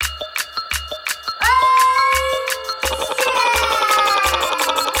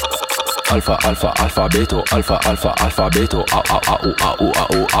alfa alfa alfabeto alfa alfa alfabeto a a a u a u a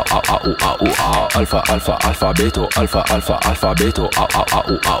u a a a u a u a alfa alfa alfabeto alfa alfa alfabeto a a a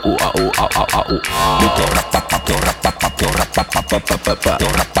u a u a u a a a u beto rapapato rapapato rapapapapapato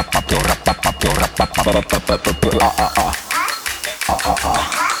rapapato rapapato rapapapapapapato a a a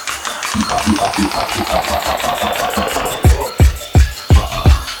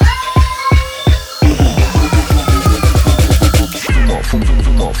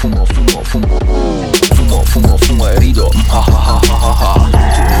fumo e rido, ha ha ha ha ha.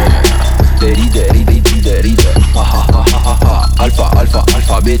 Ride, ha ha ha ha ha. Alfa, alfa,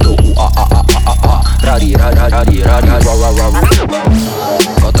 alfabeto, a a a a a. Rari, rari, ra ra ra.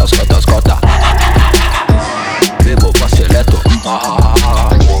 Scotta, scotta, scotta. Bevo, passo e letto, ha ha ha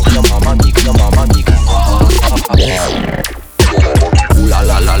ha. Chiama mami, la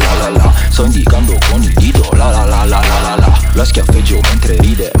la la la la la. Sto indicando con il dito, la la la la la la la. La schiaffeggio mentre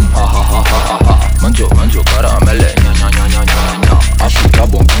ride, ha ha ha ha ha. Mangio cara